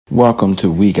Welcome to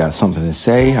We Got Something to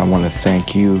Say. I want to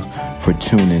thank you for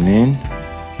tuning in.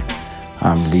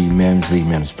 I'm Lee Mims, Lee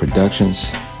Mims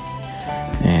Productions.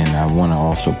 And I want to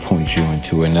also point you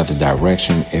into another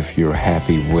direction if you're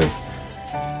happy with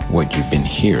what you've been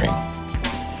hearing.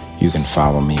 You can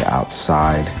follow me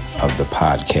outside of the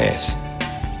podcast.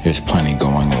 There's plenty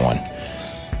going on.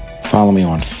 Follow me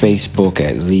on Facebook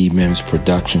at Lee Mims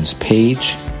Productions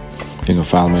page. You can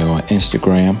follow me on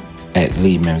Instagram at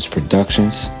Lee Mims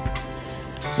Productions.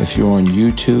 If you're on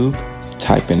YouTube,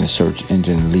 type in the search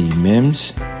engine Lee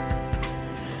Mims.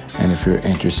 And if you're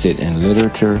interested in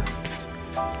literature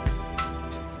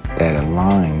that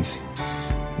aligns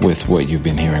with what you've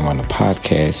been hearing on the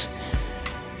podcast,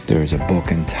 there's a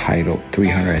book entitled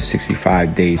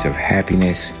 365 Days of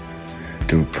Happiness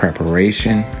Through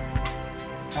Preparation,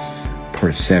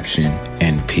 Perception,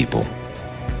 and People.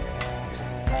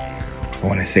 I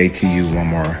want to say to you one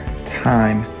more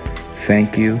time,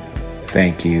 thank you.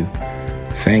 Thank you.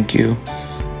 Thank you.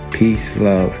 Peace,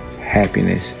 love,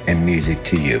 happiness, and music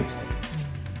to you.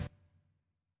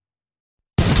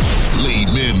 Lee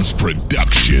Mims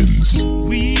Productions.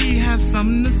 We have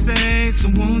something to say, so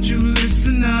won't you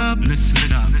listen up?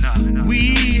 Listen up.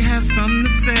 We have something to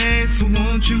say, so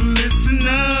won't you listen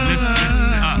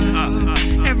up?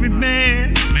 Every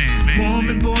man,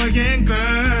 woman, boy, and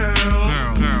girl.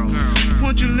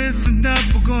 Won't you listen up?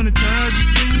 We're gonna touch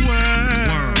the world.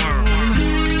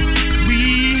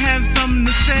 We have something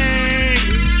to say,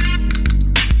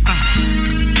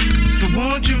 so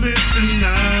won't you listen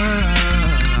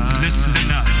up?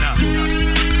 Listen up.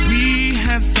 We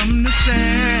have something to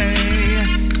say,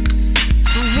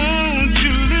 so won't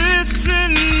you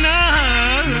listen up?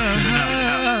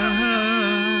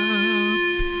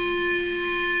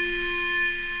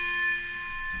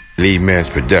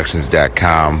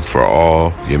 LeeMimsProductions.com for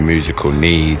all your musical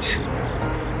needs.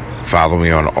 Follow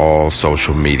me on all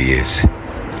social medias.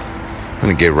 I'm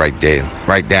going to get right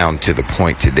down to the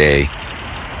point today.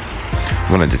 I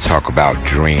wanted to talk about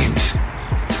dreams.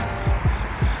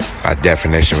 By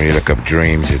definition, when you look up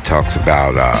dreams, it talks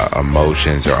about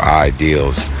emotions or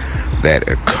ideals that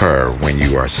occur when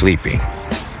you are sleeping.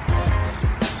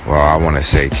 Well, I want to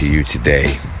say to you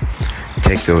today,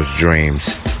 take those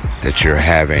dreams that you're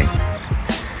having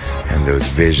and those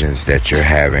visions that you're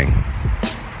having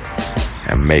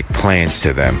and make plans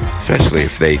to them, especially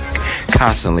if they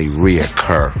constantly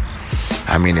reoccur.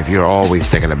 I mean, if you're always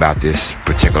thinking about this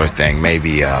particular thing,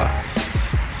 maybe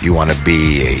you want to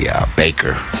be a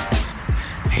baker,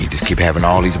 and you just keep having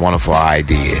all these wonderful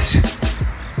ideas.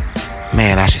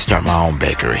 Man, I should start my own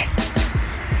bakery.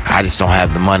 I just don't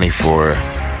have the money for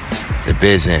the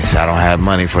business. I don't have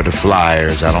money for the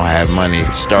flyers. I don't have money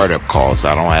for startup costs.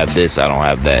 I don't have this. I don't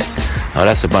have that. Oh,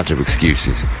 that's a bunch of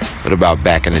excuses. What about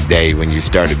back in the day when you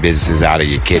started businesses out of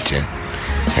your kitchen?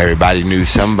 Everybody knew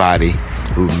somebody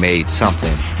who made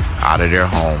something out of their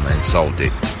home and sold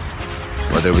it.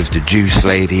 Whether it was the juice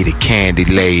lady, the candy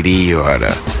lady, or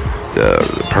the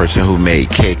person who made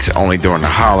cakes only during the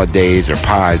holidays, or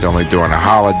pies only during the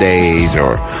holidays,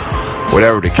 or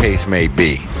whatever the case may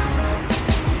be.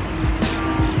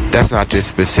 That's not just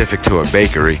specific to a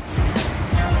bakery.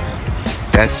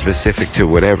 That's specific to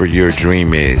whatever your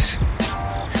dream is.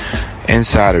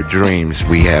 Inside of dreams,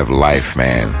 we have life,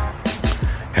 man.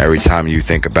 Every time you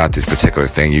think about this particular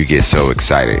thing, you get so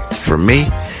excited. For me,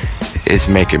 it's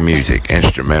making music,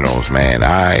 instrumentals, man.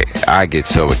 I get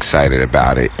so excited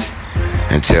about it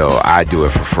until I do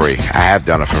it for free. I have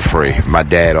done it for free. My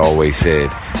dad always said,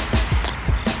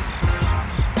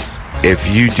 if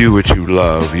you do what you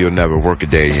love, you'll never work a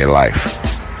day in your life.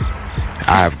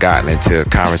 I have gotten into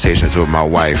conversations with my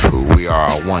wife, who we are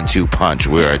a 1-2 punch.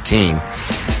 We're a team.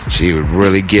 She would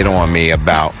really get on me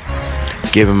about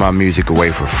giving my music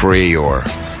away for free, or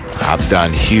I've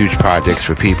done huge projects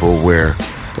for people where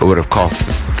it would have cost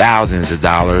thousands of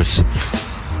dollars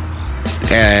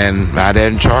and I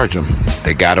didn't charge them.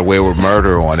 They got away with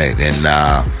murder on it. And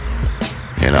I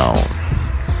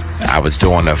was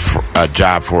doing a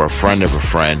job for a friend of a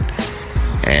friend,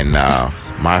 and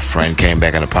my friend came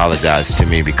back and apologized to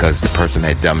me because the person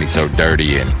had done me so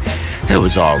dirty, and it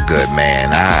was all good,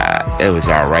 man. It was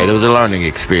all right. It was a learning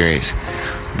experience.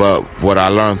 But what I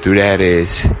learned through that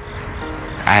is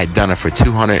I had done it for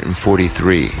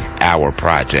 243-hour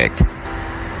project.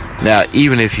 Now,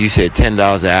 even if you said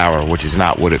 $10 an hour, which is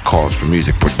not what it costs for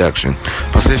music production,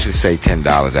 but let's just say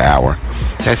 $10 an hour,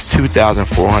 that's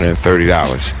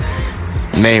 $2,430.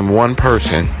 Name one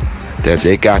person that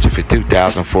they got you for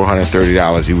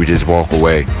 $2,430, you would just walk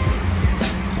away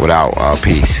without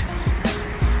peace.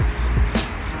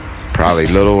 Probably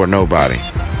little or nobody.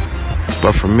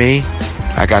 But for me,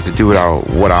 I got to do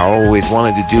what I always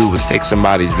wanted to do, was take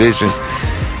somebody's vision,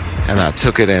 and I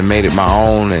took it and made it my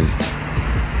own. And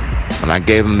when I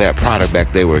gave them that product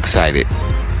back, they were excited.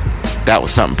 That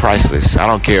was something priceless. I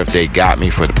don't care if they got me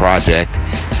for the project.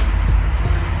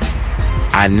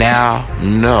 I now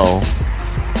know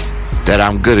that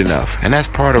I'm good enough. And that's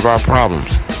part of our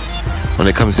problems when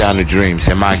it comes down to dreams.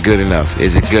 Am I good enough?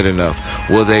 Is it good enough?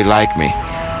 Will they like me?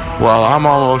 Well, I'm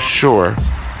almost sure,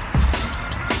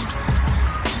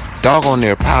 doggone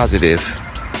near positive,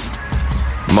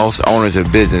 most owners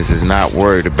of business is not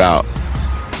worried about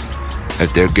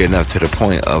if they're good enough to the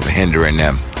point of hindering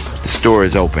them. The store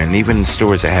is open. Even the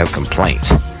stores that have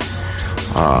complaints,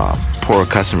 poor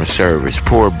customer service,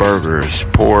 poor burgers,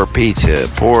 poor pizza,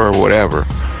 poor whatever,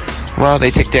 well,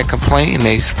 they take that complaint and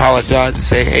they apologize and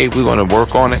say, hey, we're going to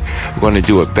work on it. We're going to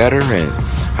do it better, and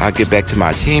I'll get back to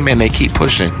my team. And they keep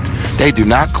pushing. They do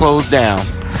not close down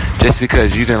just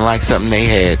because you didn't like something they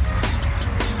had.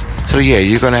 So yeah,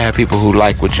 you're going to have people who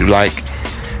like what you like.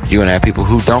 You're going to have people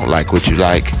who don't like what you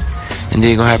like. And then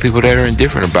you're going to have people that are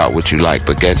indifferent about what you like.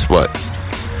 But guess what?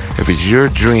 If it's your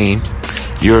dream,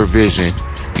 your vision,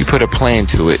 you put a plan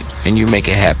to it and you make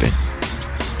it happen.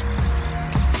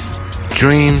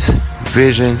 Dreams,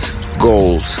 visions,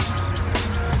 goals,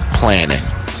 planning.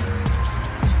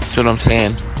 See what I'm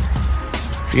saying?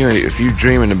 If you're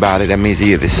dreaming about it, that means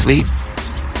you're either asleep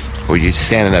or you're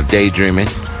standing up daydreaming,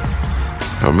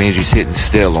 or it means you're sitting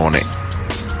still on it.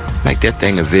 Make that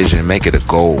thing a vision. Make it a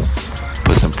goal.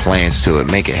 Put some plans to it.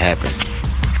 Make it happen.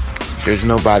 There's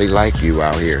nobody like you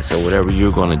out here. So whatever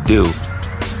you're going to do,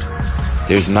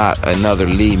 there's not another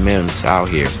Lee Mims out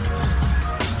here.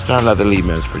 It's not another Lee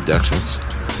Mims Productions.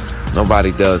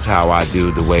 Nobody does how I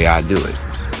do the way I do it.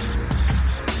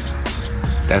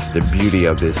 That's the beauty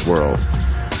of this world.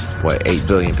 What, 8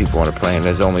 billion people on the planet?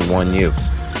 There's only one you.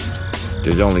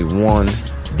 There's only one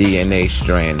DNA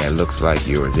strand that looks like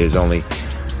yours. There's only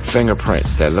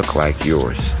fingerprints that look like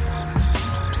yours.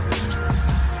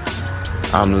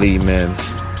 I'm Lee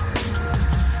Mims.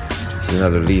 It's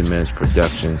another Lee Mims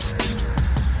Productions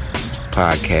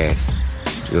podcast.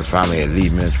 You'll find me at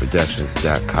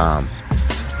LeeMimsProductions.com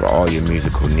for all your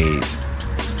musical needs.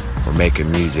 For making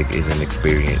music is an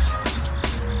experience.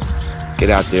 Get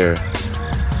out there,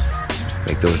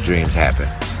 make those dreams happen.